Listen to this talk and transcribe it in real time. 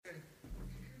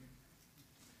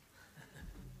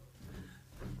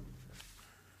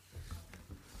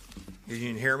Did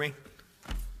you hear me?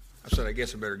 I said, I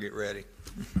guess I better get ready.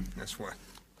 That's what.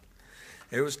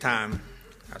 It was time.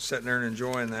 I was sitting there and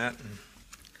enjoying that. And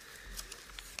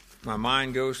my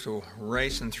mind goes to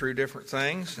racing through different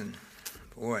things. And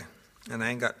boy, and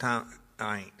I ain't got time.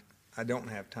 I don't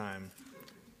have time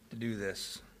to do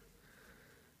this.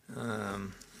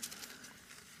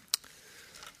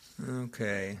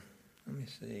 Okay. Let me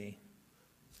see.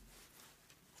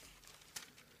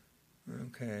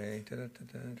 Okay.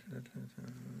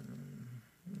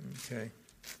 Okay.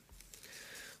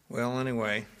 Well,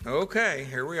 anyway. Okay,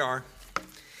 here we are.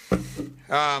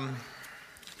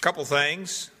 Couple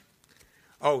things.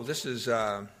 Oh, this is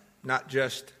not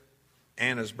just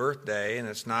Anna's birthday, and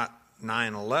it's not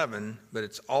 9/11, but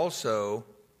it's also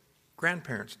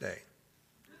Grandparents' Day.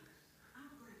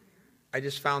 I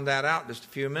just found that out just a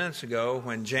few minutes ago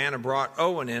when Jana brought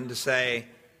Owen in to say,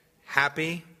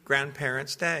 Happy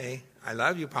Grandparents' Day. I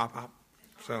love you, Pop-Pop.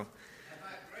 So,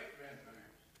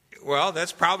 well,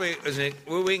 that's probably,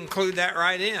 we include that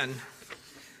right in.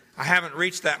 I haven't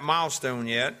reached that milestone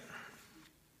yet,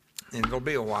 and it'll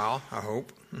be a while, I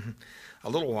hope. A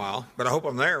little while, but I hope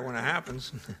I'm there when it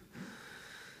happens.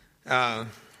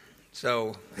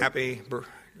 So, happy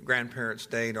Grandparents'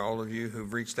 Day to all of you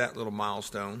who've reached that little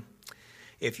milestone.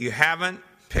 If you haven't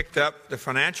picked up the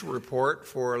financial report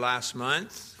for last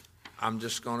month, I'm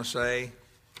just going to say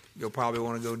you'll probably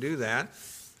want to go do that.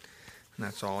 And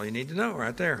that's all you need to know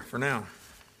right there for now.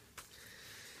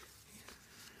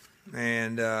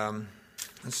 And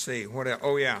let's see, what else?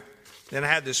 Oh, yeah. Then I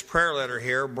had this prayer letter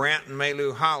here, Brant and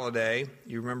Maylou Holiday.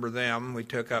 You remember them. We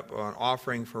took up an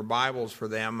offering for Bibles for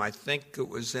them. I think it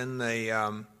was in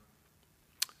the,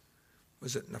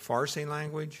 was it in the Farsi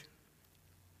language?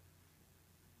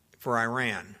 For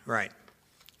Iran, right.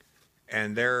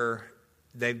 And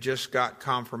they've just got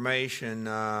confirmation,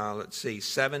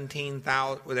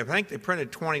 17,000. Well, I think they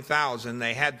printed 20,000.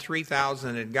 They had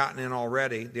 3,000 had gotten in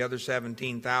already. The other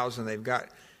 17,000 they've got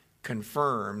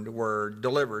confirmed were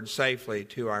delivered safely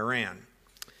to Iran.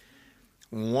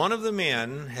 One of the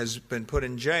men has been put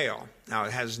in jail. Now,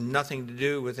 it has nothing to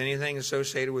do with anything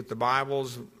associated with the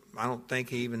Bibles. I don't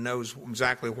think he even knows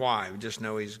exactly why. We just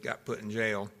know he's got put in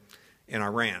jail in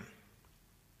Iran.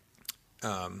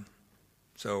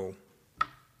 So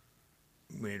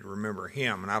we need to remember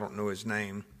him, and I don't know his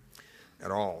name at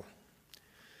all.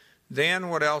 Then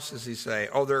what else does he say?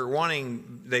 Oh,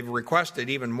 they've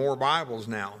requested even more Bibles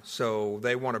now. So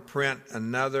they want to print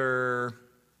another,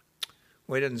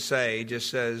 well, he didn't say, he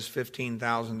just says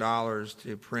 $15,000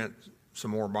 to print some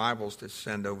more Bibles to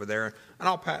send over there. And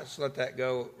I'll let that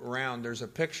go around. There's a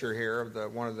picture here of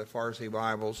one of the Farsi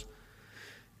Bibles.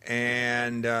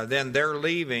 And then they're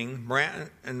leaving.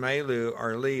 Brant and Maylou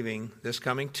are leaving this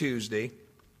coming Tuesday,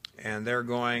 and they're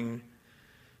going.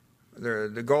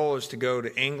 The goal is to go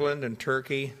to England and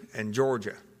Turkey and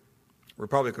Georgia,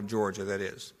 Republic of Georgia, that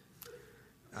is.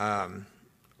 A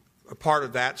part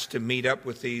of that's to meet up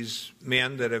with these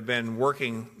men that have been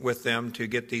working with them to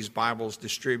get these Bibles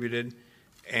distributed,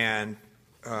 and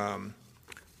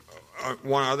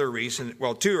one other reason.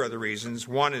 Well, two other reasons.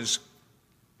 One is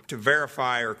to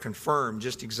verify or confirm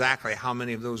just exactly how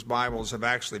many of those Bibles have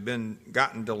actually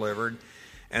gotten delivered.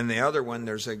 And the other one,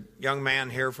 there's a young man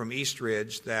here from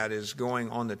Eastridge that is going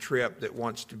on the trip that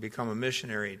wants to become a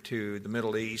missionary to the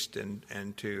Middle East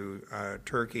and to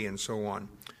Turkey and so on,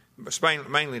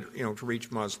 mainly to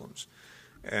reach Muslims.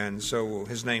 And so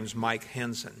his name's Mike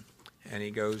Henson, and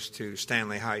he goes to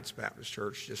Stanley Heights Baptist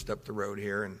Church just up the road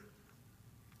here. And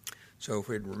so if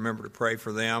we'd remember to pray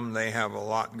for them, they have a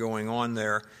lot going on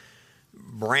there.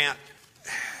 Brant,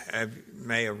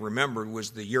 may have remembered,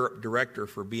 was the Europe director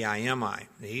for BIMI.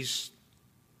 He's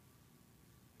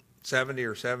 70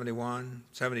 or 71,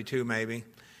 72 maybe.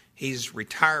 He's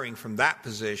retiring from that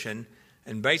position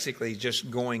and basically just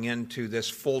going into this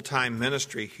full-time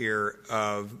ministry here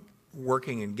of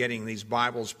working and getting these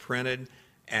Bibles printed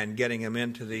and getting them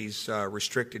into these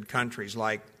restricted countries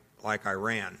like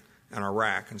Iran and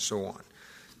Iraq and so on.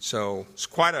 So it's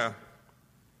quite a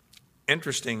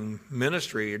interesting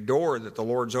ministry, a door that the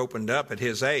Lord's opened up at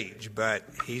his age, but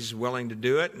he's willing to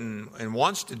do it and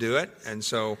wants to do it, and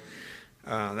so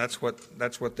that's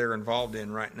what they're involved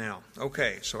in right now.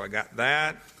 Okay, so I got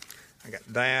that.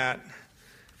 And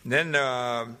then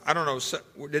I don't know.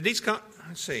 Did these come?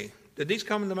 Let's see. Did these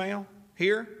come in the mail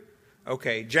here?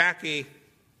 Okay, Jackie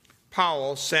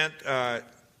Powell sent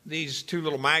these two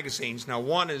little magazines. Now,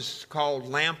 one is called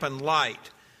Lamp and Light.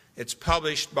 It's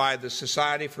published by the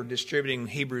Society for Distributing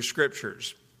Hebrew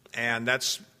Scriptures, and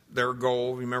that's their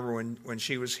goal. Remember when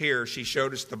she was here, she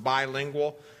showed us the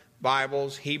bilingual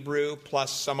Bibles, Hebrew plus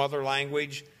some other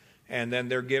language, and then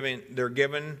they're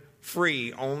given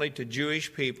free only to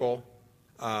Jewish people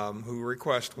who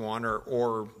request one,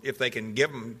 or if they can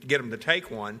get them to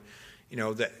take one,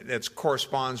 that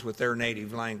corresponds with their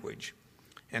native language.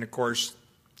 And of course,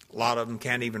 a lot of them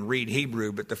can't even read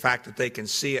Hebrew, but the fact that they can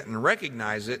see it and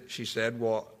recognize it, she said,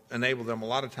 will enable them a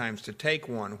lot of times to take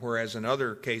one, whereas in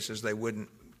other cases they wouldn't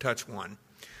touch one.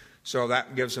 So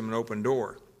that gives them an open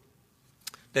door.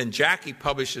 Then Jackie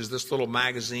publishes this little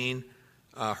magazine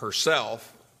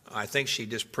herself. I think she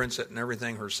just prints it and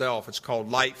everything herself. It's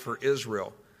called Light for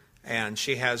Israel. And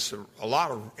she has a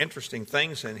lot of interesting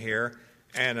things in here.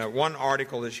 And one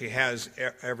article that she has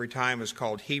every time is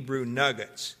called Hebrew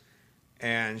Nuggets.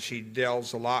 And she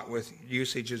deals a lot with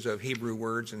usages of Hebrew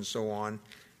words and so on.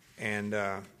 And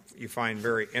you find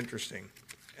very interesting.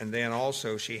 And then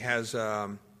also she has a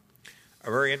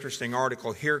very interesting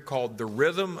article here called The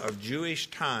Rhythm of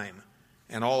Jewish Time,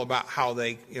 and all about how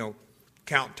they,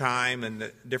 count time and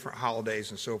the different holidays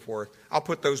and so forth. I'll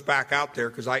put those back out there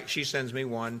because she sends me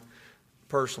one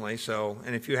personally. So,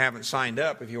 and if you haven't signed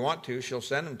up, if you want to, she'll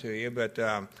send them to you. But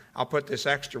I'll put this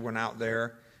extra one out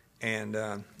there, and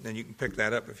then you can pick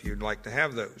that up if you'd like to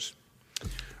have those.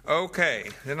 Okay,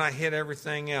 then I hit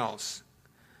everything else.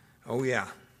 Oh yeah,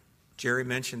 Jerry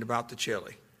mentioned about the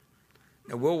chili.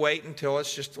 Now we'll wait until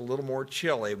it's just a little more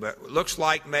chilly, but it looks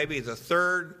like maybe the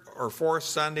 3rd or 4th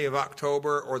Sunday of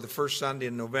October or the 1st Sunday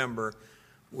in November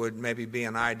would maybe be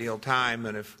an ideal time.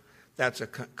 And if that's a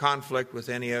conflict with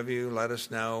any of you, let us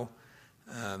know.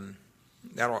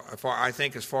 I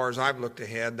think as far as I've looked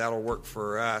ahead, that'll work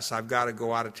for us. I've got to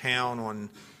go out of town on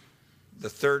the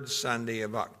 3rd Sunday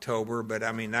of October, but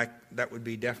I mean that would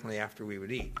be definitely after we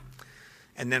would eat.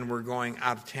 And then we're going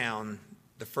out of town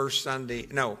the first Sunday.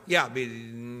 The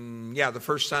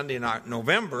first Sunday in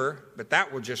November, but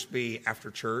that will just be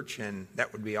after church, and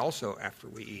that would be also after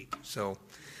we eat. So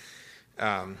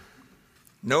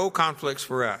no conflicts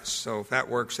for us. So if that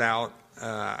works out,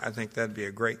 I think that'd be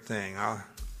a great thing. I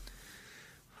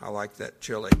like that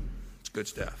chili. It's good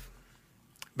stuff.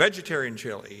 Vegetarian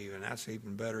chili, even. That's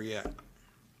even better yet.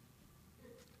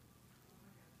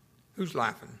 Who's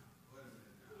laughing?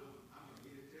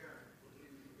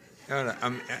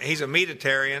 He's a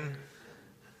meatitarian.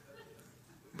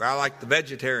 But I like the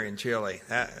vegetarian chili.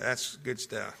 That's good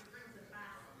stuff.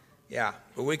 Yeah,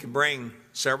 but we could bring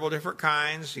several different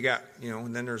kinds. You got,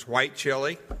 and then there's white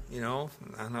chili.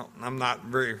 I'm not a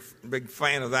very big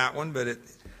fan of that one, but it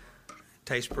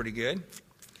tastes pretty good.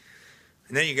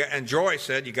 And then and Joy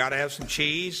said you got to have some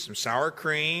cheese, some sour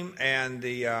cream, and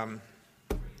the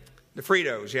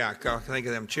Fritos. Yeah, I think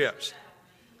of them chips.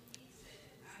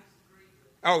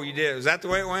 Oh, you did? Is that the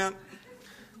way it went?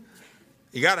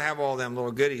 You got to have all them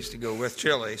little goodies to go with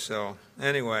chili. So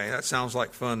anyway, that sounds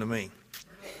like fun to me.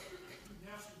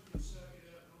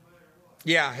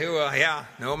 Yeah, he will. Yeah,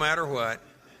 no matter what.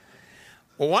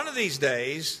 Well, one of these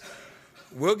days,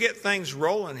 we'll get things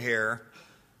rolling here.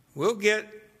 We'll get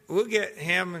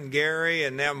him and Gary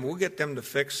and them. We'll get them to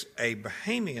fix a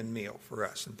Bahamian meal for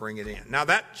us and bring it in. Now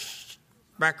that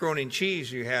macaroni and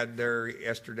cheese you had there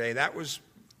yesterday, that was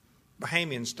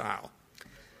Bahamian style.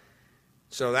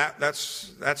 So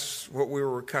that's what we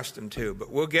were accustomed to.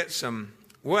 But we'll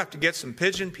have to get some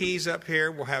pigeon peas up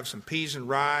here. We'll have some peas and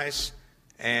rice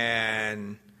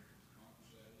and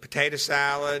potato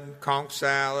salad, conch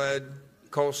salad,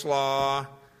 coleslaw,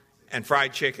 and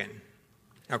fried chicken.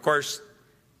 Now, of course,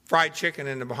 fried chicken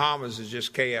in the Bahamas is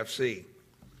just KFC.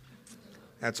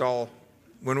 That's all.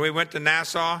 When we went to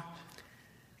Nassau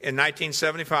in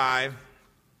 1975,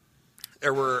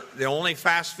 the only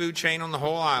fast food chain on the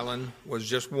whole island was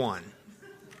just one,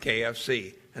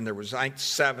 KFC, and there was like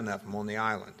 7 of them on the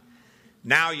island.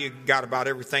 Now you got about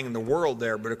everything in the world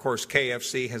there, but of course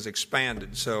KFC has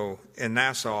expanded. So in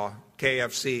Nassau,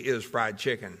 KFC is fried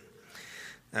chicken.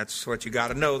 That's what you got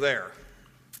to know there.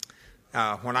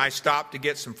 When I stopped to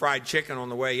get some fried chicken on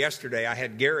the way yesterday, I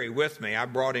had Gary with me. I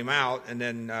brought him out, and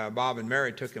then Bob and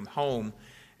Mary took him home,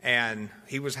 and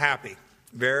he was happy.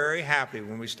 Very happy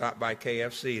when we stopped by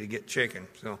KFC to get chicken.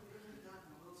 So,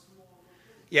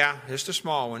 yeah, just a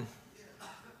small one.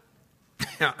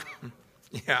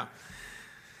 Yeah.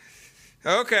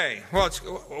 Okay. Well,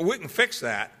 we can fix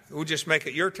that. We'll just make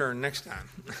it your turn next time.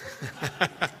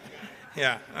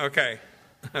 Yeah. Okay.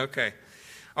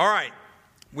 All right.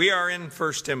 We are in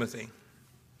 1 Timothy.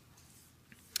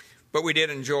 But we did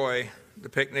enjoy the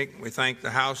picnic. We thank the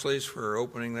Houseleys for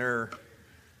opening their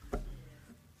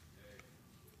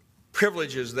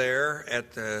privileges there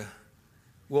at the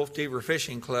Wolf Deaver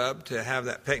Fishing Club to have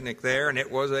that picnic there, and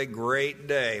it was a great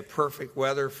day. Perfect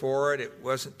weather for it. It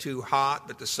wasn't too hot,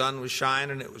 but the sun was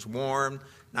shining. It was warm.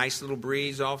 Nice little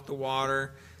breeze off the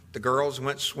water. The girls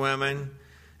went swimming.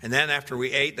 And then after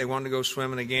we ate, they wanted to go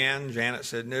swimming again. Janet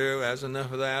said, no, that's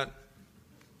enough of that.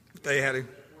 They had a...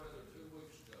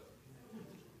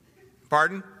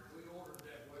 Pardon?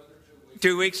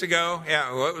 2 weeks ago?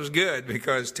 Yeah, well, it was good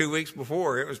because 2 weeks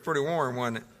before it was pretty warm,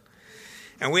 wasn't it?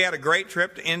 And we had a great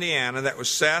trip to Indiana. That was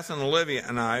Seth and Olivia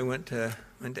and I went to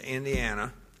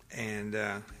Indiana and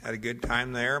had a good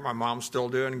time there. My mom's still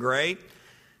doing great.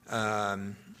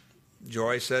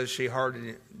 Joy says she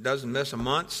hardly doesn't miss a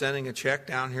month sending a check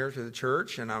down here to the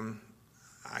church, and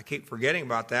I keep forgetting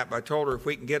about that. But I told her if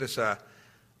we can get us a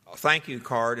thank you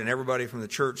card and everybody from the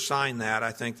church sign that,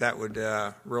 I think that would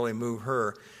really move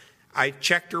her. I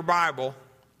checked her Bible.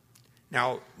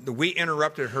 Now, we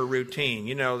interrupted her routine.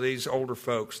 You know, these older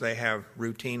folks, they have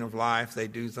routine of life. They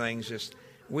do things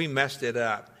we messed it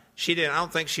up. She didn't. I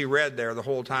don't think she read there the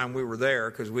whole time we were there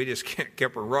because we just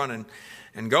kept her running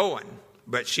and going.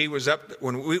 But she was up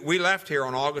when we left here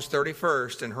on August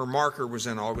 31st, and her marker was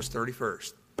in August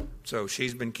 31st. So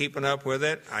she's been keeping up with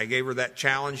it. I gave her that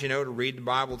challenge, to read the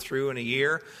Bible through in a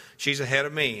year. She's ahead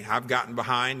of me. I've gotten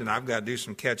behind, and I've got to do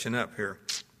some catching up here.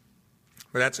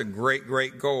 But that's a great,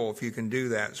 great goal if you can do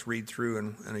that. Is read through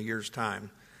in a year's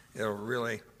time. It'll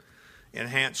really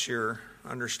enhance your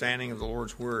understanding of the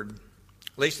Lord's Word.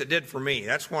 At least it did for me.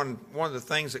 That's one of the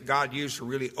things that God used to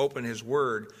really open His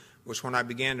Word was when I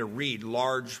began to read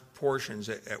large portions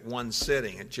at one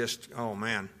sitting. It just, oh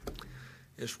man,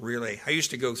 just really, I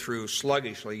used to go through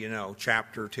sluggishly,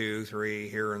 chapter 2, 3,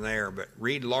 here and there, but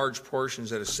read large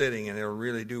portions at a sitting and it'll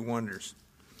really do wonders.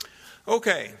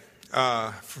 Okay,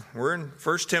 we're in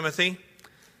 1 Timothy,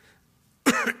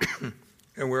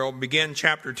 and we'll begin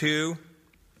chapter 2.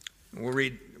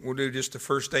 We'll do just the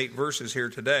first 8 verses here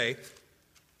today.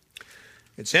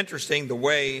 It's interesting the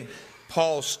way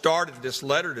Paul started this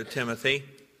letter to Timothy,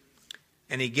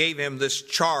 and he gave him this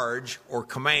charge or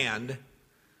command.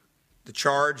 The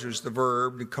charge was the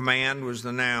verb, the command was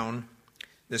the noun,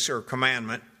 or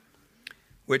commandment,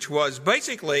 which was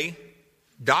basically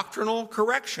doctrinal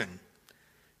correction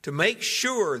to make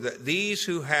sure that these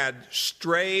who had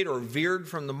strayed or veered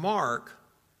from the mark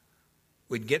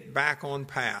would get back on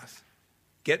path,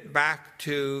 get back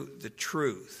to the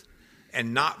truth,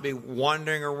 and not be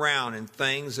wandering around in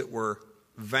things that were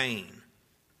vain,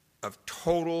 of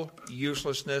total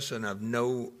uselessness and of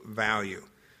no value.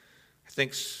 I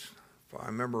think, if I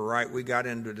remember right, we got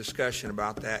into a discussion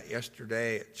about that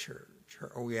yesterday at church.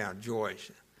 Oh yeah, Joy.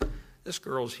 This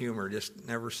girl's humor just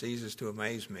never ceases to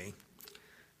amaze me.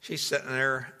 She's sitting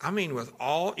there, with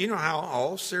all, how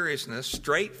all seriousness,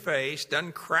 straight face,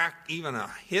 doesn't crack even a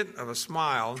hint of a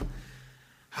smile.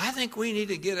 I think we need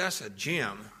to get us a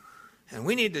gym. And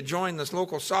we need to join this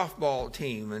local softball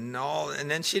team and all.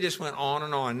 And then she just went on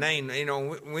and on.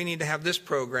 We need to have this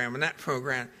program and that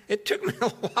program. It took me a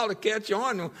while to catch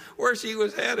on where she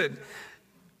was headed.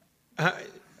 I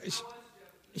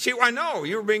know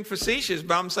you were being facetious,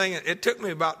 but I'm saying it took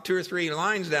me about 2 or 3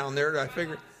 lines down there to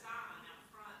figure.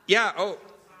 Yeah.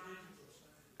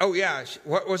 Oh yeah.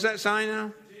 What was that sign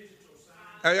now?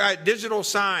 Digital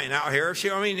sign out here. She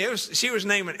was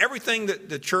naming everything that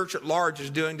the church at large is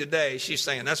doing today. She's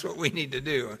saying that's what we need to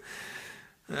do.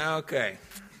 Okay.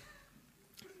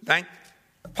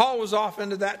 Paul was off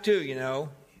into that too,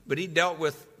 but he dealt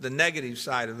with the negative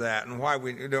side of that and why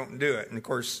we don't do it. And of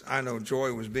course, I know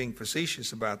Joy was being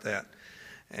facetious about that,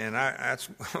 and that's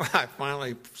why I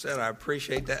finally said I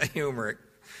appreciate that humor.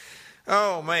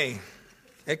 Oh man,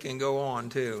 it can go on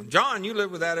too. John, you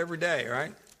live with that every day,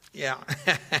 right? Yeah.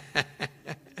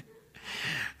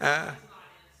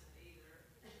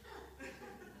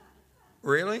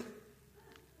 Really?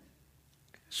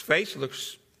 His face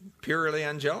looks purely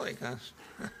angelic, huh?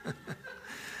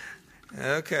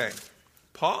 Okay.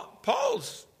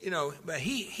 Paul's, but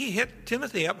he hit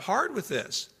Timothy up hard with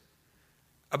this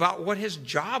about what his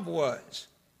job was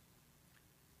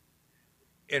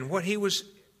and what he was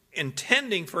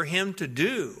intending for him to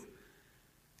do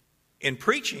in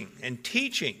preaching and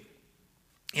teaching,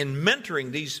 in mentoring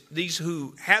these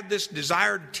who had this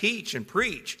desire to teach and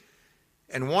preach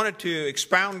and wanted to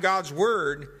expound God's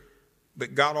word,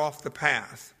 but got off the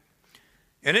path.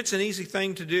 And it's an easy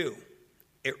thing to do.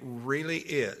 It really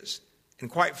is.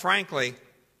 And quite frankly,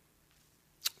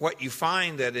 what you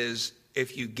find that is,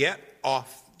 if you get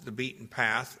off the beaten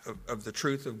path of the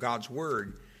truth of God's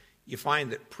word, you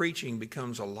find that preaching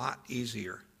becomes a lot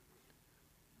easier,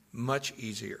 much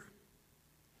easier.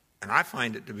 And I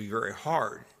find it to be very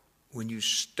hard when you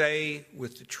stay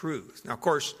with the truth. Now, of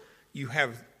course, you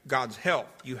have God's help.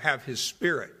 You have His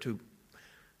Spirit to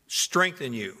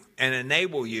strengthen you and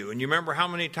enable you. And you remember how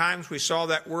many times we saw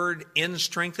that word "in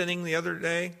strengthening" the other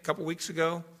day, a couple weeks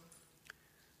ago?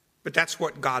 But that's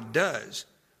what God does.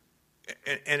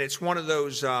 And it's one of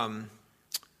those,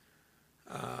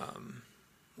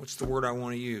 what's the word I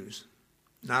want to use?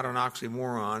 Not an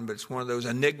oxymoron, but it's one of those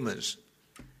enigmas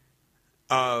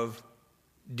of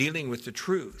dealing with the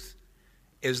truth,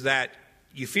 is that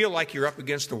you feel like you're up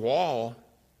against a wall,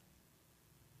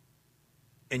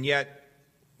 and yet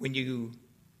when you,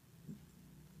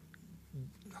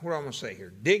 what do I want to say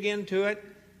here? Dig into it,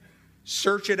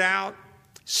 search it out,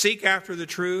 seek after the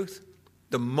truth.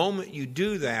 The moment you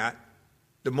do that,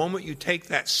 the moment you take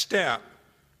that step,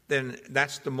 then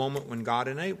that's the moment when God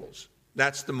enables.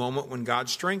 That's the moment when God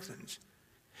strengthens.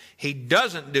 He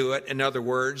doesn't do it, in other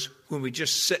words, when we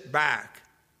just sit back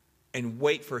and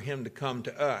wait for Him to come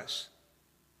to us.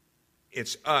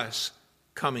 It's us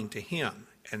coming to Him.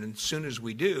 And as soon as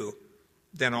we do,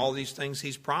 then all these things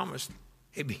He's promised,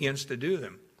 He begins to do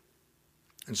them.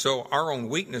 And so our own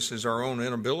weakness is our own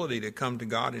inability to come to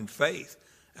God in faith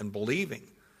and believing.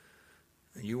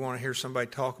 And you want to hear somebody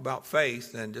talk about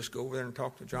faith, then just go over there and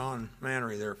talk to John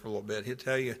Mannery there for a little bit. He'll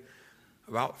tell you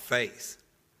about faith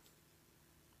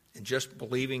and just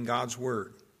believing God's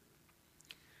word.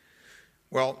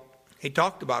 Well, he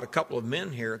talked about a couple of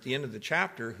men here at the end of the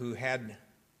chapter who had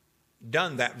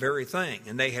done that very thing,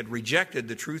 and they had rejected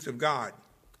the truth of God.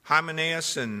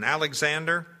 Hymenaeus and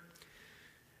Alexander.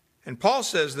 And Paul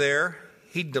says there,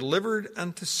 he delivered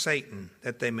unto Satan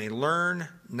that they may learn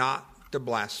not to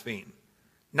blaspheme,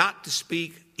 not to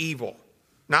speak evil,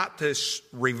 not to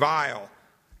revile.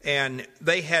 And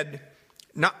they had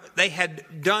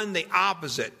done the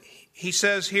opposite. He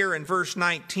says here in verse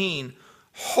 19,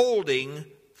 holding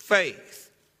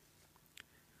faith.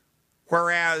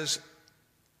 Whereas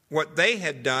what they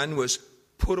had done was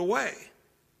put away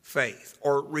faith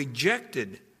or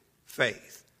rejected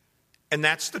faith. And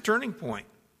that's the turning point.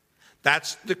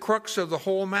 That's the crux of the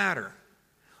whole matter.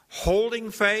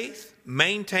 Holding faith,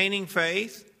 maintaining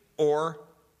faith, or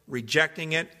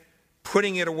rejecting it,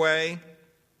 putting it away,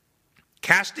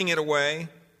 casting it away.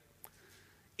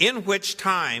 In which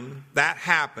time that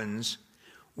happens,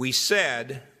 we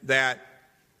said that,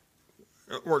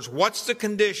 in other words, what's the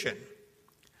condition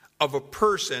of a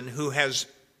person who has,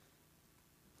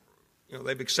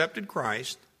 they've accepted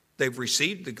Christ, they've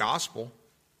received the gospel,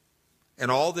 and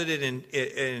all that it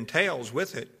entails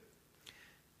with it,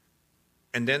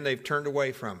 and then they've turned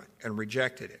away from it and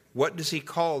rejected it. What does he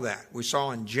call that? We saw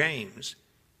in James,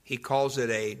 he calls it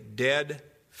a dead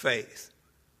faith.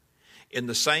 In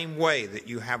the same way that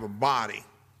you have a body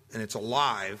and it's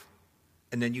alive,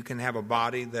 and then you can have a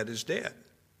body that is dead.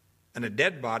 And a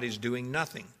dead body is doing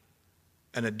nothing.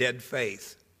 And a dead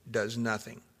faith does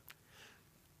nothing.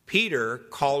 Peter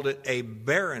called it a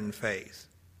barren faith.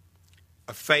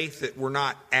 A faith that we're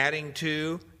not adding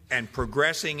to and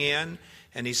progressing in.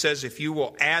 And he says if you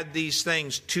will add these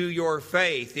things to your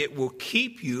faith, it will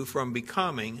keep you from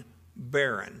becoming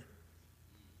barren.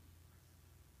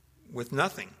 With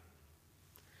nothing.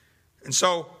 And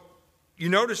so you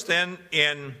notice then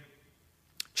in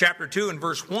chapter 2 and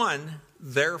verse 1,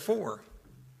 therefore.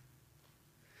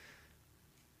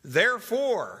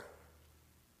 Therefore,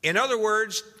 in other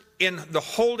words, in the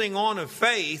holding on of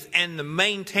faith and the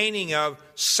maintaining of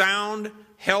sound,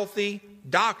 healthy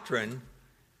doctrine,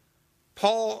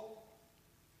 Paul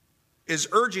is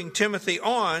urging Timothy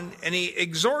on, and he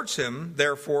exhorts him,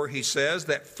 therefore, he says,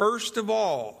 that first of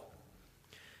all.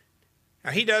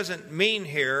 Now, he doesn't mean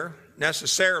here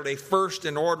necessarily first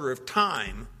in order of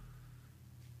time,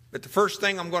 but the first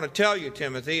thing I'm going to tell you,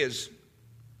 Timothy, is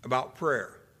about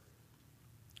prayer.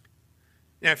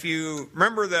 Now, if you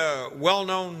remember the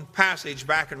well-known passage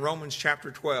back in Romans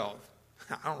chapter 12,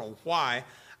 I don't know why,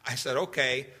 I said,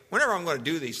 okay, whenever I'm going to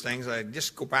do these things, I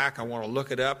just go back, I want to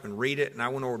look it up and read it, and I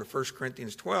went over to 1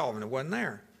 Corinthians 12, and it wasn't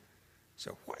there.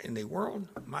 So what in the world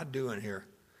am I doing here?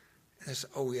 And I said,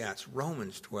 oh yeah, it's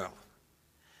Romans 12.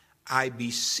 I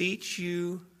beseech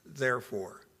you,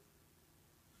 therefore.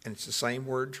 And it's the same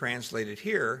word translated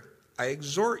here. I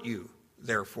exhort you,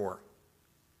 therefore.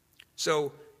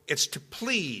 So it's to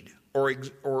plead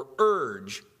or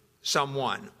urge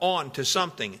someone on to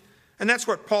something. And that's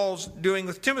what Paul's doing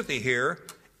with Timothy here,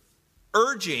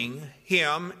 urging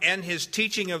him and his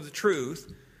teaching of the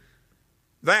truth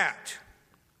that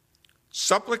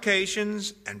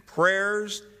supplications and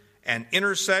prayers and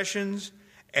intercessions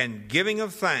and giving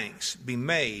of thanks be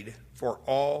made for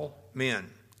all men,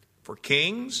 for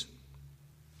kings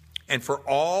and for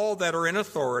all that are in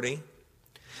authority,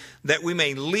 that we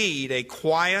may lead a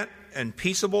quiet and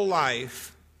peaceable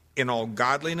life in all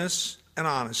godliness and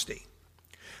honesty.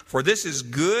 For this is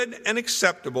good and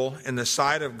acceptable in the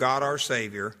sight of God our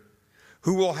Savior,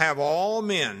 who will have all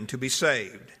men to be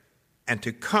saved and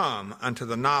to come unto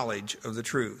the knowledge of the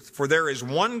truth. For there is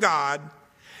one God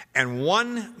and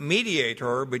one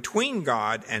mediator between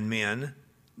God and men,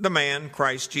 the man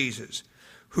Christ Jesus,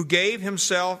 who gave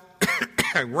himself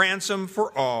a ransom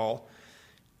for all,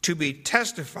 to be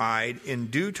testified in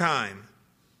due time,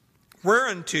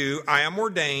 whereunto I am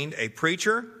ordained a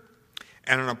preacher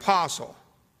and an apostle.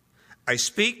 I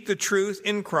speak the truth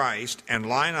in Christ and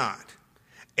lie not,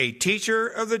 a teacher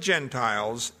of the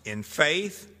Gentiles in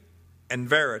faith and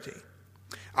verity.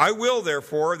 I will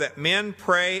therefore that men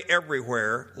pray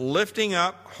everywhere, lifting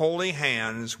up holy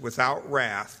hands without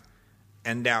wrath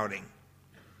and doubting.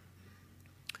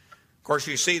 Of course,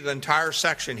 you see the entire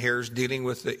section here is dealing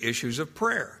with the issues of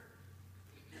prayer.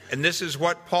 And this is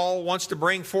what Paul wants to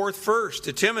bring forth first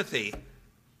to Timothy.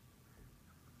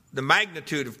 The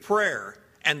magnitude of prayer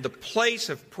and the place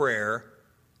of prayer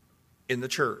in the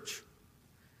church.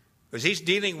 Because he's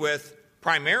dealing with,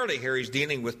 primarily here, he's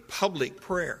dealing with public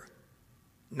prayer.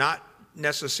 Not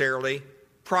necessarily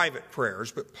private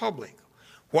prayers, but public.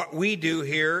 What we do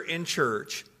here in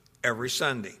church every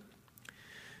Sunday.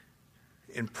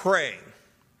 In praying.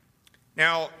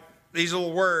 Now, these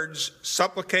little words,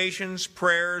 supplications,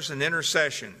 prayers, and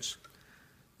intercessions,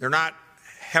 they're not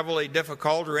heavily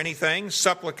difficult or anything.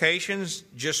 Supplications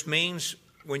just means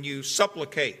when you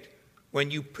supplicate,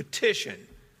 when you petition,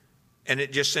 and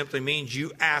it just simply means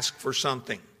you ask for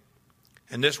something.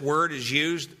 And this word is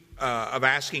used of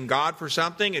asking God for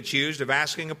something. It's used of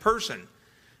asking a person,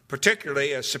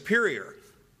 particularly a superior,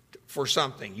 for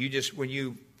something. You just, when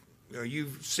you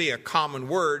see a common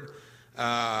word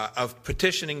of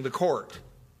petitioning the court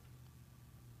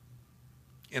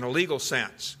in a legal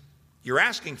sense. You're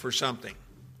asking for something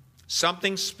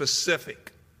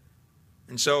specific.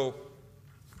 And so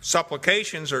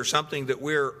supplications are something that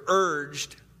we're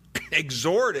urged,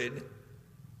 exhorted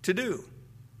to do,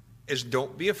 is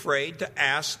don't be afraid to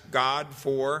ask God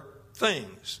for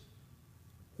things,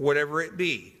 whatever it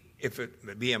be. If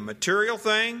it be a material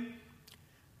thing,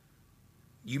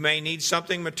 you may need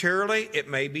something materially. It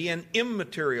may be an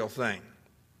immaterial thing.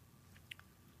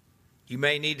 You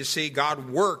may need to see God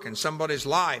work in somebody's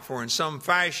life or in some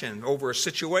fashion over a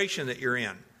situation that you're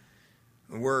in.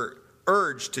 And we're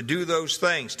urged to do those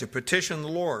things, to petition the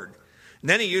Lord. And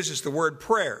then he uses the word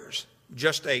prayers,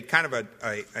 just a kind of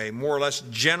a more or less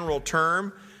general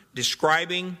term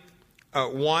describing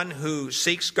one who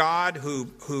seeks God, who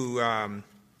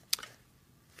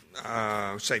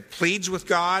pleads with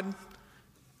God,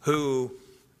 who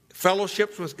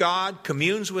fellowships with God,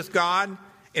 communes with God,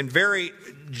 in very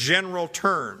general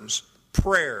terms,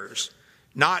 prayers,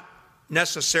 not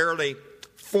necessarily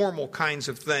formal kinds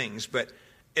of things, but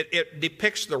it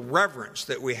depicts the reverence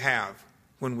that we have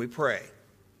when we pray.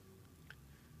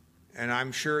 And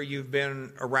I'm sure you've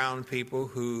been around people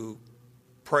who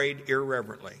prayed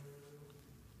irreverently.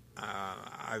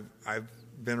 I've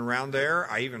been around there.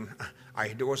 I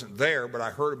wasn't there, but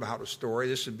I heard about a story.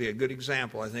 This would be a good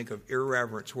example, I think, of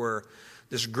irreverence, where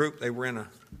this group, they were in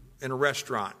a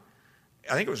restaurant.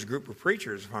 I think it was a group of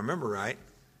preachers, if I remember right.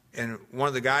 And one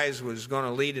of the guys was going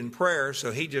to lead in prayer,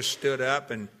 so he just stood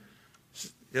up and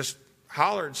just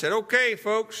hollered and said, "Okay,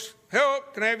 folks,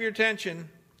 help, can I have your attention?"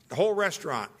 The whole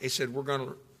restaurant. He said, we're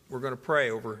going to pray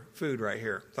over food right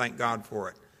here. Thank God for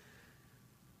it.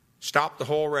 Stopped the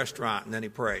whole restaurant, and then he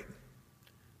prayed.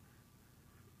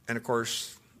 And of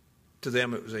course, to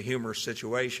them it was a humorous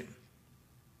situation.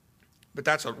 But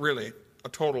that's really a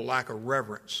total lack of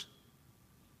reverence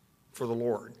for the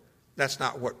Lord. That's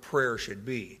not what prayer should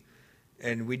be.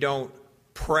 And we don't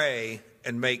pray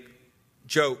and make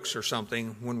jokes or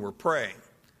something when we're praying.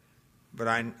 But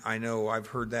I know I've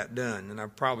heard that done, and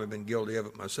I've probably been guilty of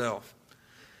it myself.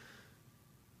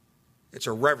 It's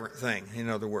a reverent thing, in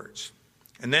other words.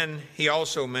 And then he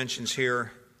also mentions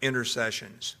here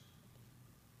intercessions.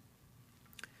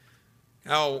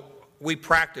 Now, we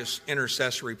practice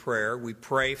intercessory prayer. We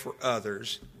pray for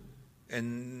others.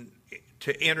 And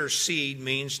to intercede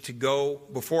means to go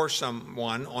before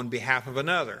someone on behalf of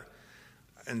another.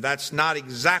 And that's not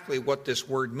exactly what this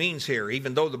word means here,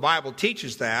 even though the Bible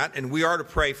teaches that, and we are to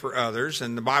pray for others,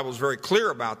 and the Bible is very clear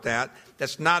about that.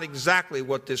 That's not exactly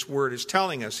what this word is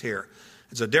telling us here.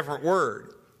 It's a different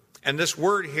word. And this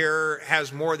word here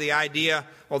has more the idea,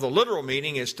 well, the literal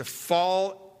meaning is to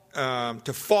fall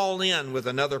in with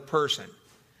another person.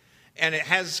 And it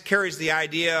carries the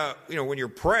idea, when you're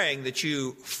praying, that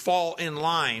you fall in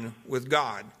line with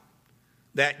God,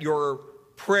 that your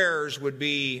prayers would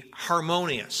be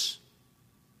harmonious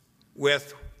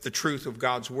with the truth of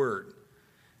God's Word,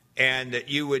 and that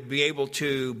you would be able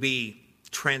to be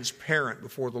transparent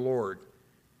before the Lord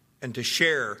and to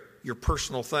share your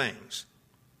personal things.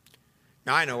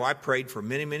 Now, I know I prayed for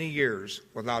many, many years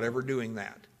without ever doing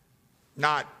that.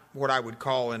 Not what I would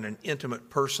call in an intimate,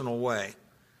 personal way.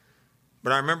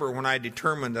 But I remember when I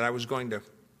determined that I was going to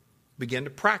begin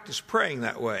to practice praying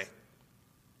that way.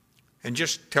 And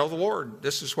just tell the Lord,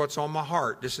 this is what's on my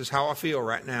heart. This is how I feel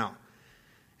right now.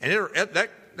 And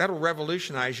that'll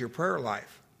revolutionize your prayer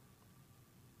life.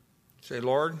 Say,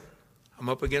 Lord, I'm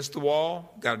up against the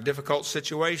wall, got a difficult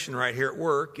situation right here at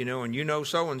work, and you know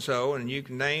so-and-so, and you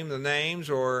can name the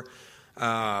names, or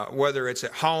whether it's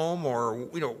at home or,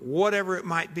 whatever it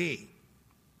might be.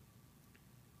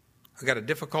 I got a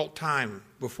difficult time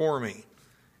before me.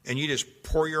 And you just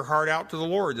pour your heart out to the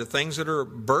Lord, the things that are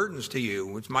burdens to you,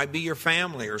 which might be your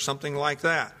family or something like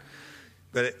that.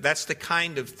 But that's the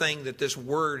kind of thing that this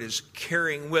word is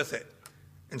carrying with it.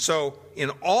 And so in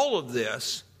all of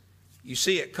this, you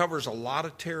see it covers a lot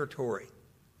of territory.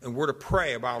 And we're to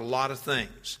pray about a lot of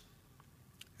things.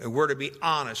 And we're to be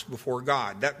honest before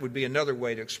God. That would be another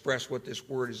way to express what this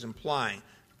word is implying.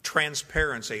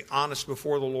 Transparency, honest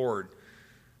before the Lord.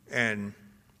 And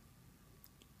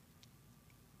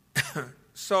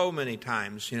so many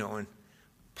times, in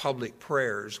public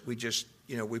prayers, we just,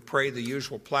 we pray the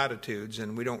usual platitudes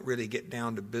and we don't really get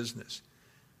down to business.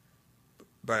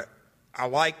 But I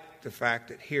like the fact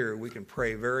that here we can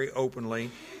pray very openly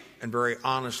and very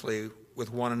honestly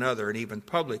with one another and even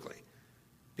publicly.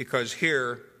 Because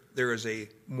here there is a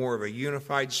more of a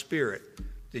unified spirit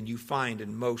than you find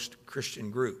in most Christian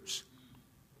groups.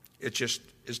 It just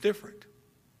is different.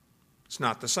 It's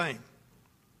not the same.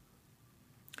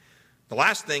 The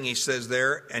last thing he says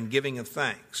there, and giving of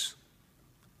thanks.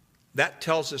 That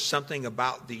tells us something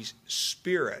about the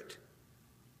spirit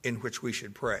in which we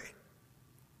should pray.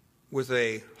 With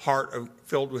a heart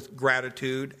filled with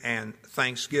gratitude and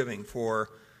thanksgiving for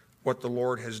what the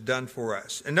Lord has done for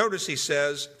us. And notice he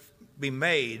says, be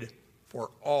made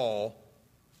for all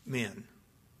men.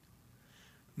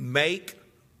 Make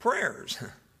prayers,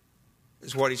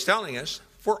 is what he's telling us,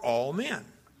 for all men.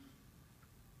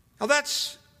 Now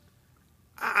that's...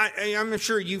 I'm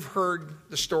sure you've heard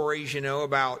the stories,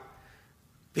 about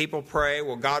people pray,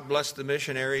 well, God bless the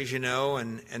missionaries,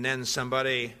 and then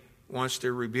somebody wants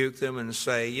to rebuke them and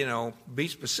say, be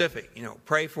specific,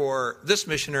 pray for this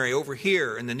missionary over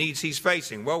here and the needs he's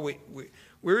facing. Well, we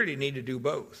really need to do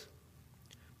both.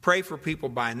 Pray for people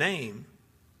by name,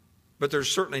 but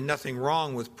there's certainly nothing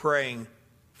wrong with praying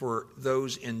for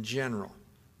those in general.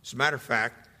 As a matter of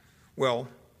fact,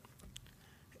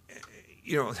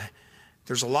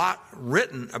 there's a lot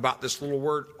written about this little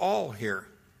word all here.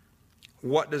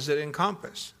 What does it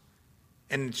encompass?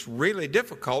 And it's really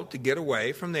difficult to get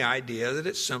away from the idea that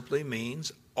it simply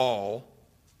means all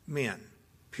men,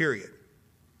 period.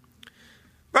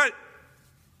 But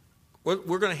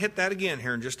we're going to hit that again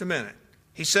here in just a minute.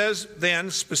 He says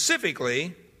then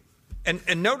specifically,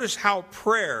 and notice how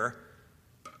prayer,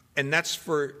 and that's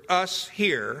for us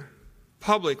here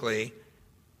publicly,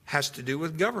 has to do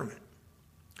with government.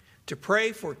 To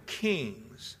pray for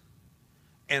kings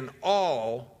and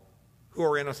all who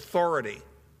are in authority,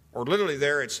 or literally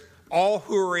there it's all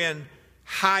who are in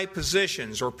high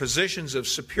positions or positions of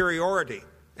superiority.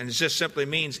 And it just simply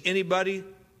means anybody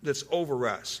that's over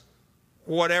us,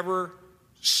 whatever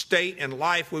state in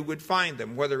life we would find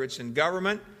them, whether it's in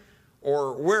government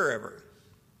or wherever.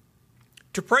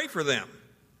 To pray for them.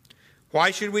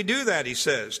 Why should we do that, he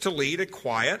says? To lead a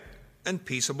quiet and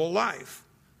peaceable life.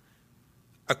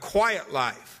 A quiet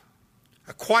life.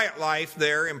 A quiet life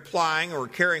there implying or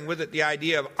carrying with it the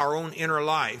idea of our own inner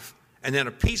life. And then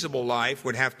a peaceable life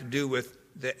would have to do with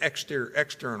the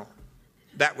external.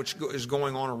 That which is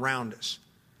going on around us.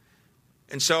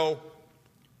 And so,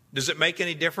 does it make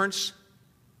any difference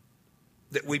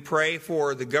that we pray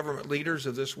for the government leaders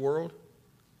of this world?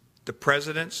 The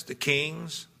presidents, the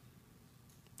kings,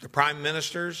 the prime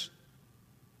ministers?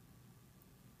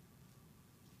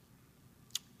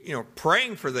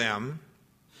 Praying for them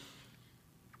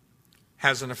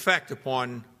has an effect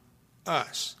upon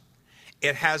us.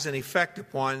 It has an effect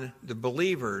upon the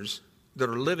believers that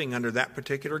are living under that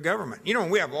particular government.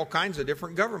 We have all kinds of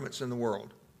different governments in the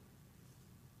world.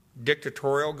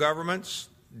 Dictatorial governments,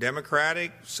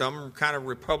 democratic, some kind of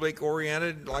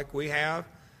republic-oriented like we have,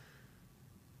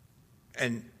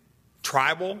 and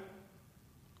tribal,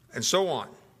 and so on.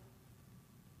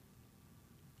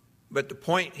 But the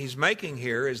point he's making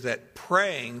here is that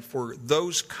praying for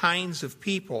those kinds of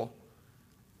people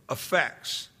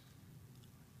affects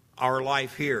our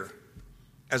life here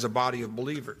as a body of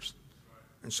believers.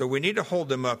 And so we need to hold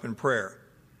them up in prayer.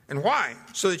 And why?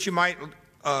 So that you might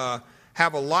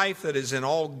have a life that is in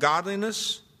all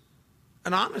godliness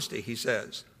and honesty, he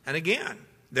says. And again,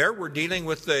 there we're dealing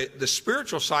with the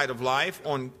spiritual side of life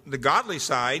on the godly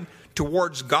side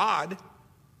towards God,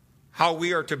 how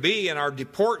we are to be in our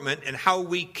deportment and how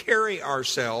we carry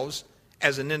ourselves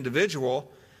as an individual.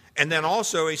 And then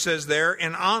also he says there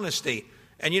in honesty.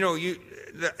 And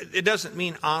it doesn't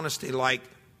mean honesty like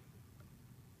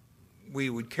we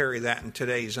would carry that in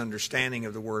today's understanding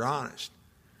of the word honest.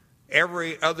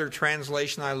 Every other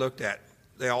translation I looked at,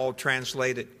 they all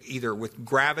translate it either with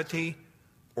gravity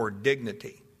or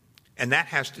dignity. And that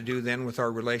has to do then with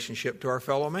our relationship to our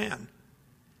fellow man.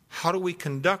 How do we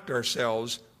conduct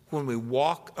ourselves when we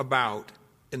walk about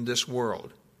in this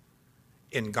world?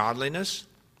 In godliness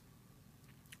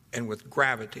and with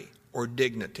gravity or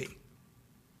dignity.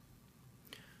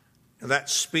 Now that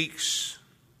speaks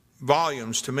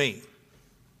volumes to me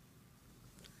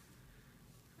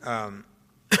of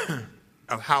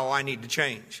how I need to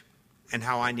change and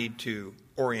how I need to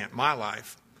orient my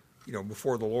life,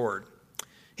 before the Lord.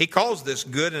 He calls this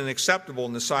good and acceptable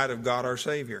in the sight of God our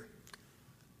Savior.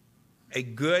 A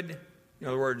good, in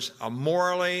other words, a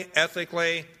morally,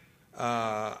 ethically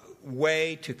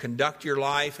way to conduct your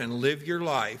life and live your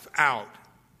life out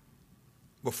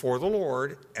before the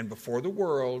Lord and before the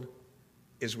world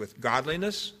is with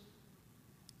godliness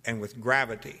and with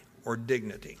gravity or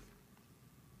dignity.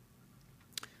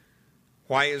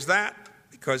 Why is that?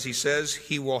 Because he says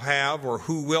he will have, or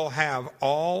who will have,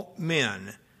 all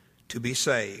men to be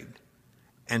saved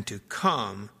and to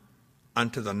come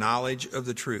unto the knowledge of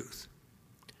the truth.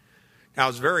 Now, I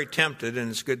was very tempted,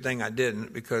 and it's a good thing I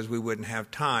didn't because we wouldn't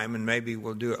have time, and maybe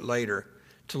we'll do it later,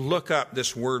 to look up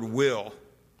this word will.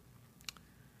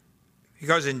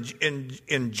 Because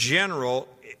in general,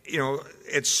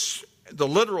 it's the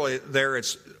literal there,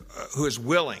 it's who is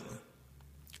willing.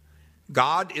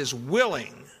 God is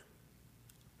willing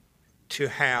to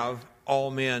have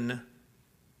all men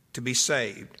to be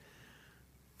saved.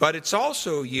 But it's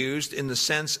also used in the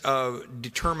sense of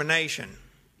determination.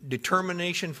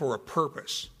 Determination for a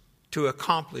purpose, to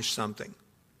accomplish something.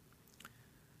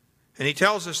 And he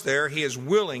tells us there, he is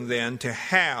willing then to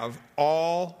have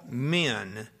all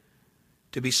men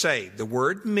to be saved. The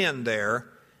word men there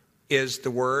is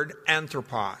the word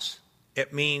anthropos.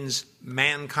 It means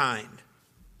mankind.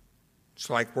 It's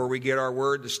like where we get our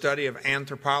word, the study of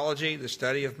anthropology, the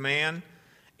study of man.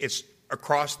 It's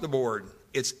across the board.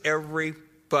 It's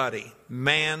everybody,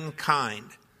 mankind,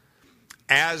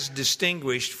 as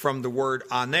distinguished from the word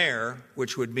aner,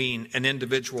 which would mean an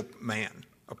individual man,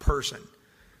 a person.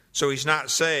 So he's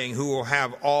not saying who will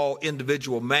have all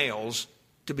individual males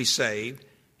to be saved.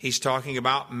 He's talking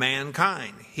about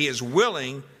mankind. He is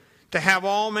willing to have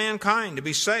all mankind to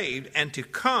be saved and to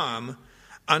come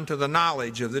unto the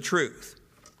knowledge of the truth.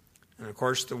 And of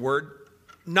course, the word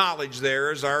knowledge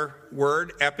there is our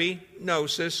word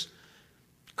epignosis,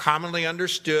 commonly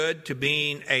understood to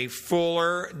mean a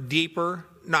fuller, deeper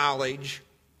knowledge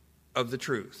of the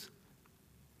truth.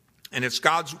 And it's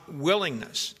God's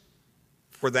willingness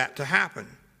for that to happen.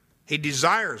 He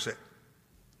desires it,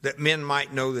 that men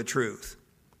might know the truth.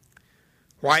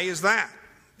 Why is that?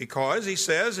 Because he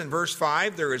says in verse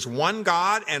 5, there is one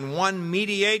God and one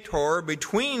mediator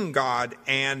between God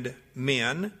and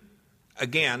men.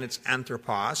 Again, it's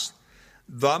anthropos.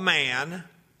 The man,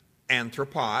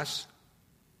 anthropos,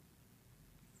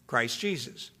 Christ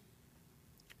Jesus.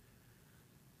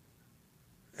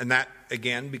 And that,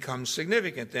 again, becomes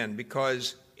significant then,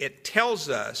 because it tells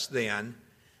us then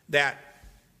that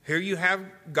here you have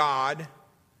God,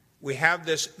 we have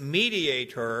this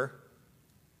mediator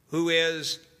who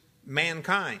is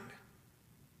mankind.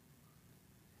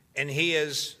 And he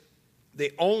is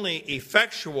the only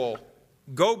effectual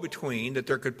go-between that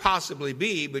there could possibly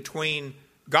be between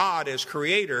God as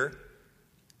creator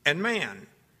and man,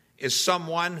 is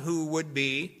someone who would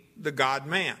be the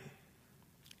God-man.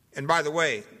 And by the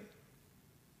way,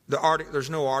 there's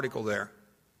no article there.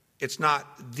 It's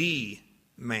not the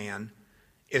man.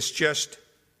 It's just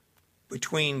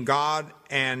between God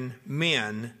and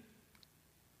men,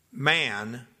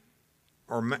 man,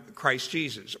 or Christ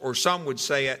Jesus. Or some would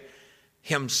say it,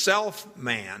 himself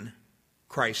man,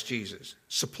 Christ Jesus,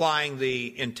 supplying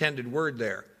the intended word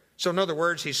there. So in other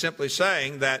words, he's simply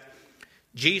saying that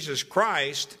Jesus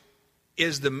Christ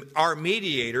is our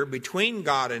mediator between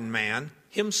God and man,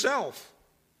 himself,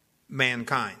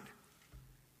 mankind.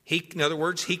 In other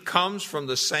words, he comes from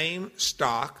the same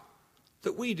stock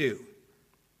that we do.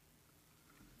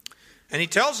 And he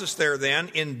tells us there then,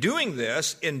 in doing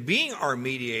this, in being our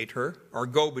mediator, our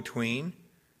go-between,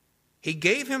 he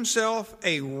gave himself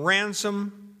a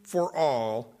ransom for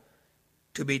all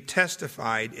to be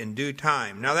testified in due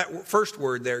time. Now that first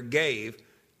word there, gave,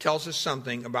 tells us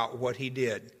something about what he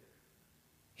did.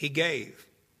 He gave.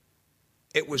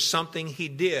 It was something he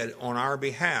did on our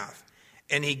behalf.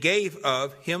 And he gave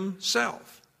of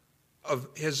himself, of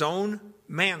his own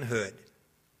manhood,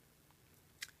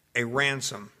 a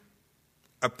ransom,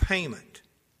 a payment,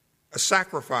 a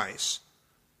sacrifice.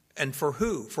 And for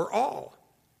who? For all.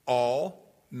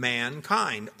 All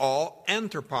mankind, all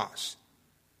anthropos.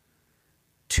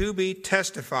 To be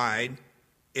testified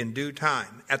in due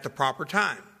time, at the proper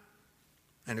time.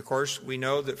 And of course, we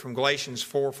know that from Galatians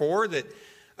 4:4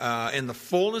 that in the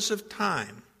fullness of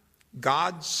time,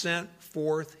 God sent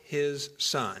forth his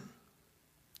Son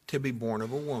to be born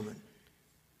of a woman.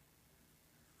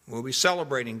 We'll be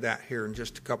celebrating that here in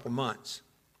just a couple months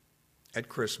at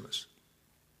Christmas.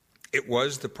 It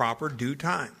was the proper due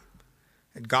time.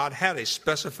 And God had a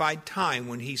specified time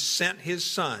when he sent his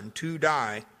Son to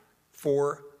die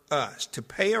for us, to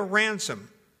pay a ransom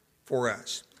for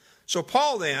us. So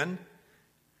Paul then,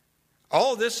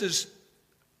 all of this is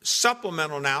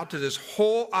supplemental now to this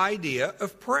whole idea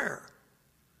of prayer.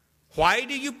 Why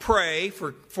do you pray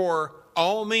for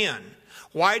all men?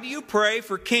 Why do you pray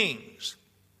for kings?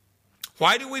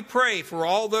 Why do we pray for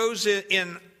all those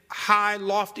in high,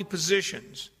 lofty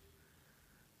positions?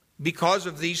 Because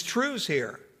of these truths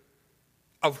here,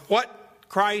 of what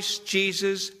Christ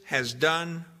Jesus has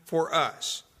done for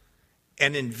us.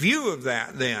 And in view of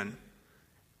that then,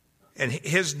 and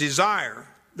his desire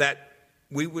that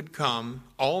we would come,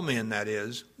 all men that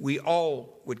is, we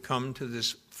all would come to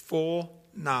this full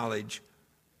knowledge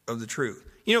of the truth.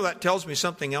 You know, that tells me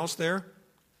something else there.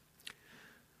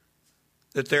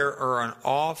 That there are an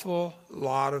awful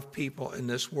lot of people in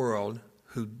this world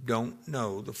who don't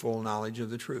know the full knowledge of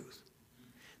the truth.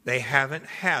 They haven't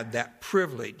had that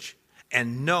privilege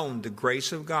and known the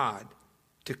grace of God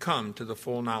to come to the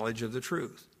full knowledge of the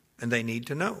truth. And they need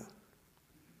to know.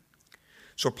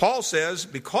 So Paul says,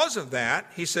 because of that,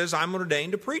 he says, I'm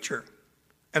ordained a preacher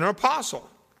and an apostle.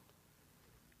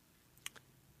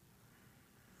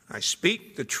 I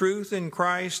speak the truth in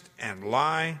Christ and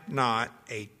lie not,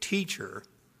 a teacher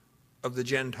of the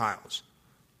Gentiles.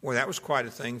 Well, that was quite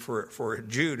a thing for a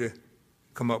Jew to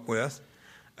come up with.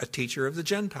 A teacher of the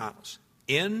Gentiles.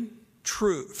 In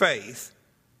true faith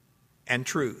and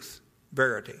truth.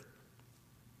 Verity.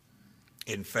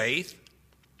 In faith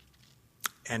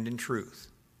and in truth.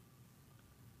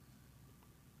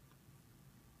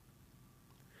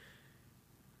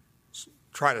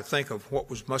 Try to think of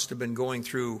what must have been going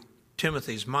through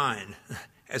Timothy's mind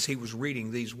as he was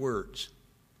reading these words.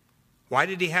 Why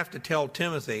did he have to tell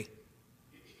Timothy,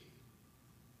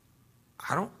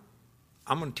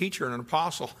 I'm a teacher and an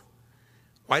apostle?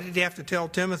 Why did he have to tell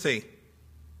Timothy,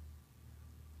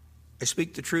 I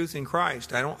speak the truth in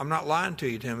Christ? I'm not lying to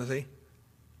you, Timothy.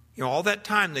 You know, all that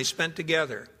time they spent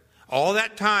together, all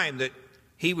that time that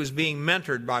he was being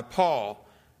mentored by Paul,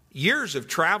 years of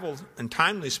travel and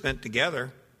time they spent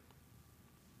together.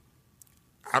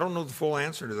 I don't know the full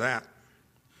answer to that.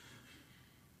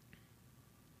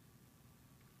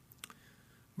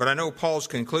 But I know Paul's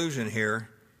conclusion here.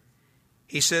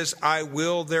 He says, I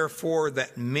will therefore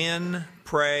that men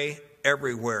pray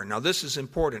everywhere. Now this is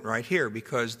important right here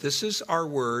because this is our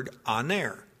word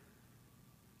aner.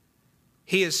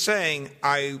 He is saying,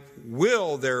 I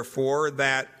will therefore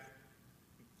that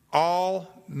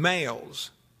all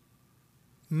males,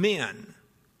 men,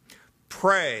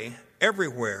 pray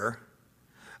everywhere,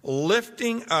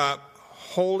 lifting up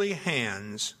holy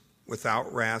hands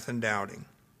without wrath and doubting.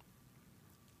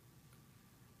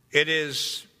 It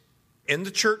is in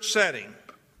the church setting,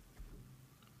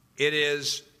 it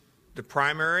is the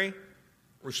primary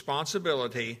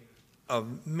responsibility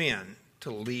of men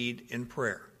to lead in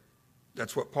prayer.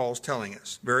 That's what Paul's telling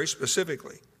us, very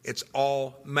specifically. It's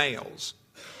all males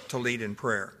to lead in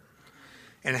prayer.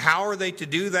 And how are they to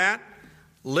do that?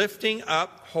 Lifting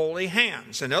up holy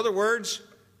hands. In other words,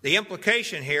 the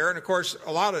implication here, and of course,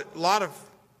 a lot of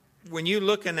when you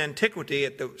look in antiquity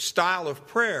at the style of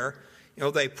prayer, you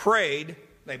know, they prayed,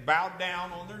 they bowed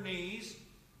down on their knees,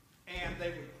 and they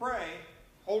would pray,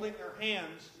 holding their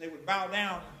hands, they would bow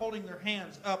down, holding their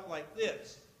hands up like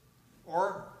this.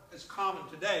 Or, as common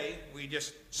today,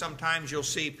 sometimes you'll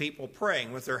see people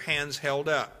praying with their hands held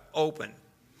up, open.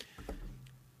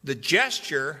 The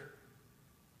gesture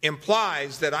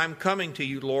implies that I'm coming to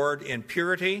you, Lord, in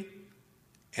purity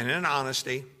and in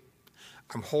honesty.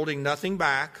 I'm holding nothing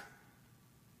back.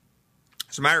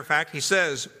 As a matter of fact, he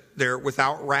says, there,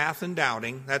 without wrath and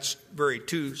doubting. That's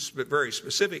two very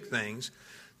specific things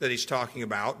that he's talking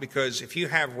about, because if you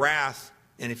have wrath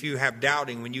and if you have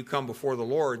doubting when you come before the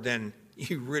Lord, then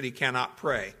you really cannot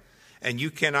pray. And you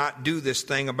cannot do this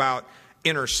thing about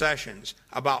intercessions,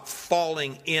 about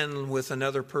falling in with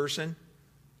another person.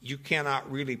 You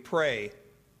cannot really pray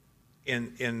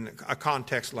in a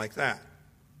context like that.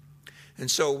 And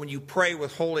so when you pray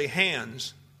with holy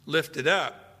hands lifted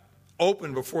up,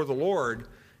 open before the Lord,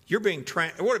 you're being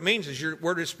what it means is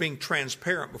we're just being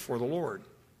transparent before the Lord.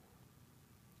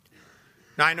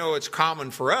 Now, I know it's common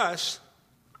for us,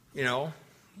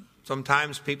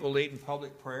 sometimes people lead in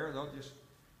public prayer, they'll just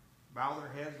bow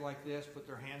their heads like this, put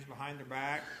their hands behind their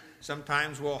back.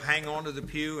 Sometimes we'll hang onto the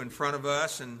pew in front of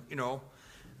us, and,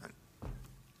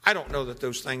 I don't know that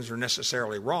those things are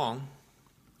necessarily wrong,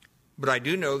 but I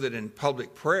do know that in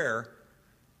public prayer,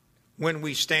 when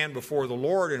we stand before the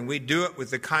Lord and we do it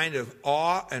with the kind of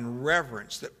awe and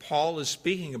reverence that Paul is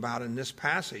speaking about in this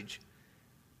passage,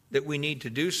 that we need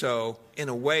to do so in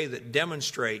a way that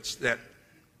demonstrates that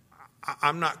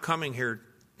I'm not coming here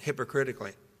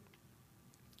hypocritically.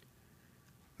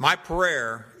 My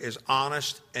prayer is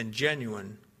honest and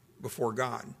genuine before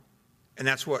God. And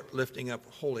that's what lifting up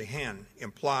a holy hand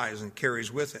implies and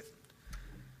carries with it.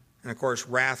 And of course,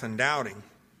 wrath and doubting,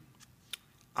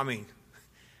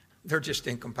 they're just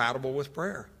incompatible with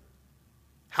prayer.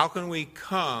 How can we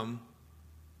come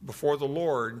before the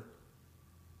Lord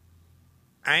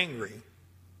angry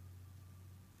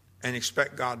and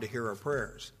expect God to hear our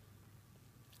prayers?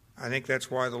 I think that's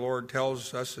why the Lord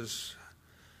tells us as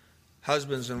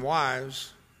husbands and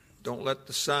wives, don't let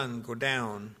the sun go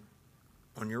down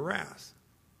on your wrath.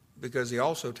 Because he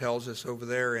also tells us over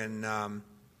there in,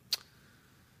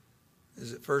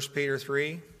 is it 1 Peter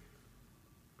 3?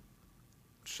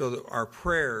 So that our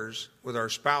prayers with our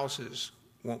spouses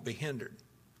won't be hindered.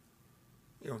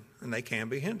 And they can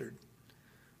be hindered.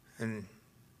 And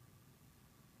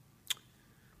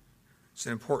it's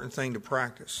an important thing to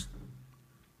practice.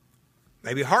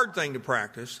 Maybe a hard thing to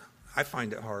practice. I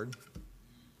find it hard.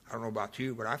 I don't know about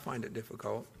you, but I find it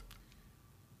difficult.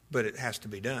 But it has to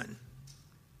be done.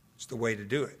 It's the way to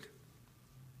do it.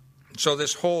 So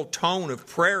this whole tone of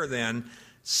prayer then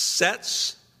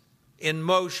sets in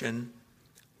motion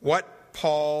what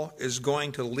Paul is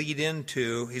going to lead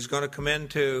into. He's going to come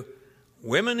into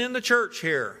women in the church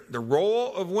here, the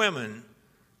role of women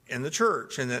in the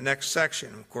church in that next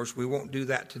section. Of course, we won't do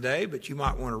that today, but you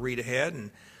might want to read ahead and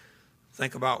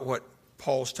think about what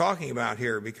Paul's talking about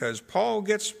here, because Paul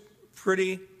gets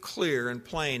pretty clear and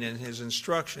plain in his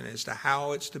instruction as to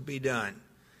how it's to be done.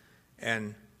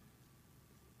 And,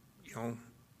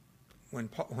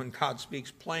 when God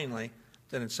speaks plainly,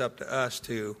 then it's up to us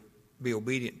to be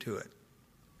obedient to it.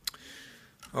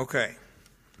 Okay.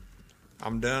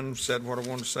 I'm done. Said what I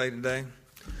wanted to say today.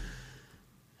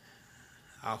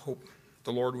 I hope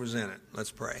the Lord was in it.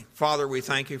 Let's pray. Father, we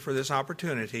thank you for this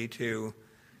opportunity to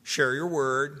share your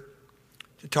word,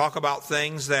 to talk about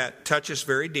things that touch us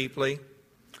very deeply,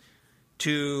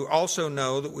 to also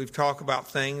know that we've talked about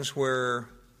things where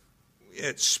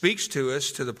it speaks to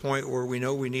us to the point where we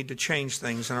know we need to change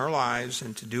things in our lives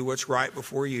and to do what's right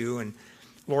before you. And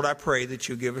Lord, I pray that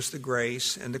you give us the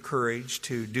grace and the courage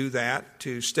to do that,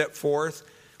 to step forth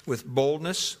with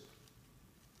boldness,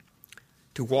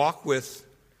 to walk with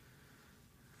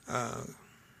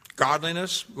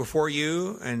godliness before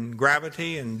you and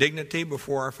gravity and dignity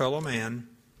before our fellow man,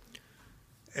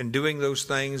 and doing those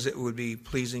things that would be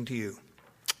pleasing to you.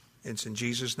 It's in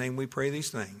Jesus' name we pray these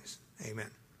things.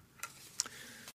 Amen.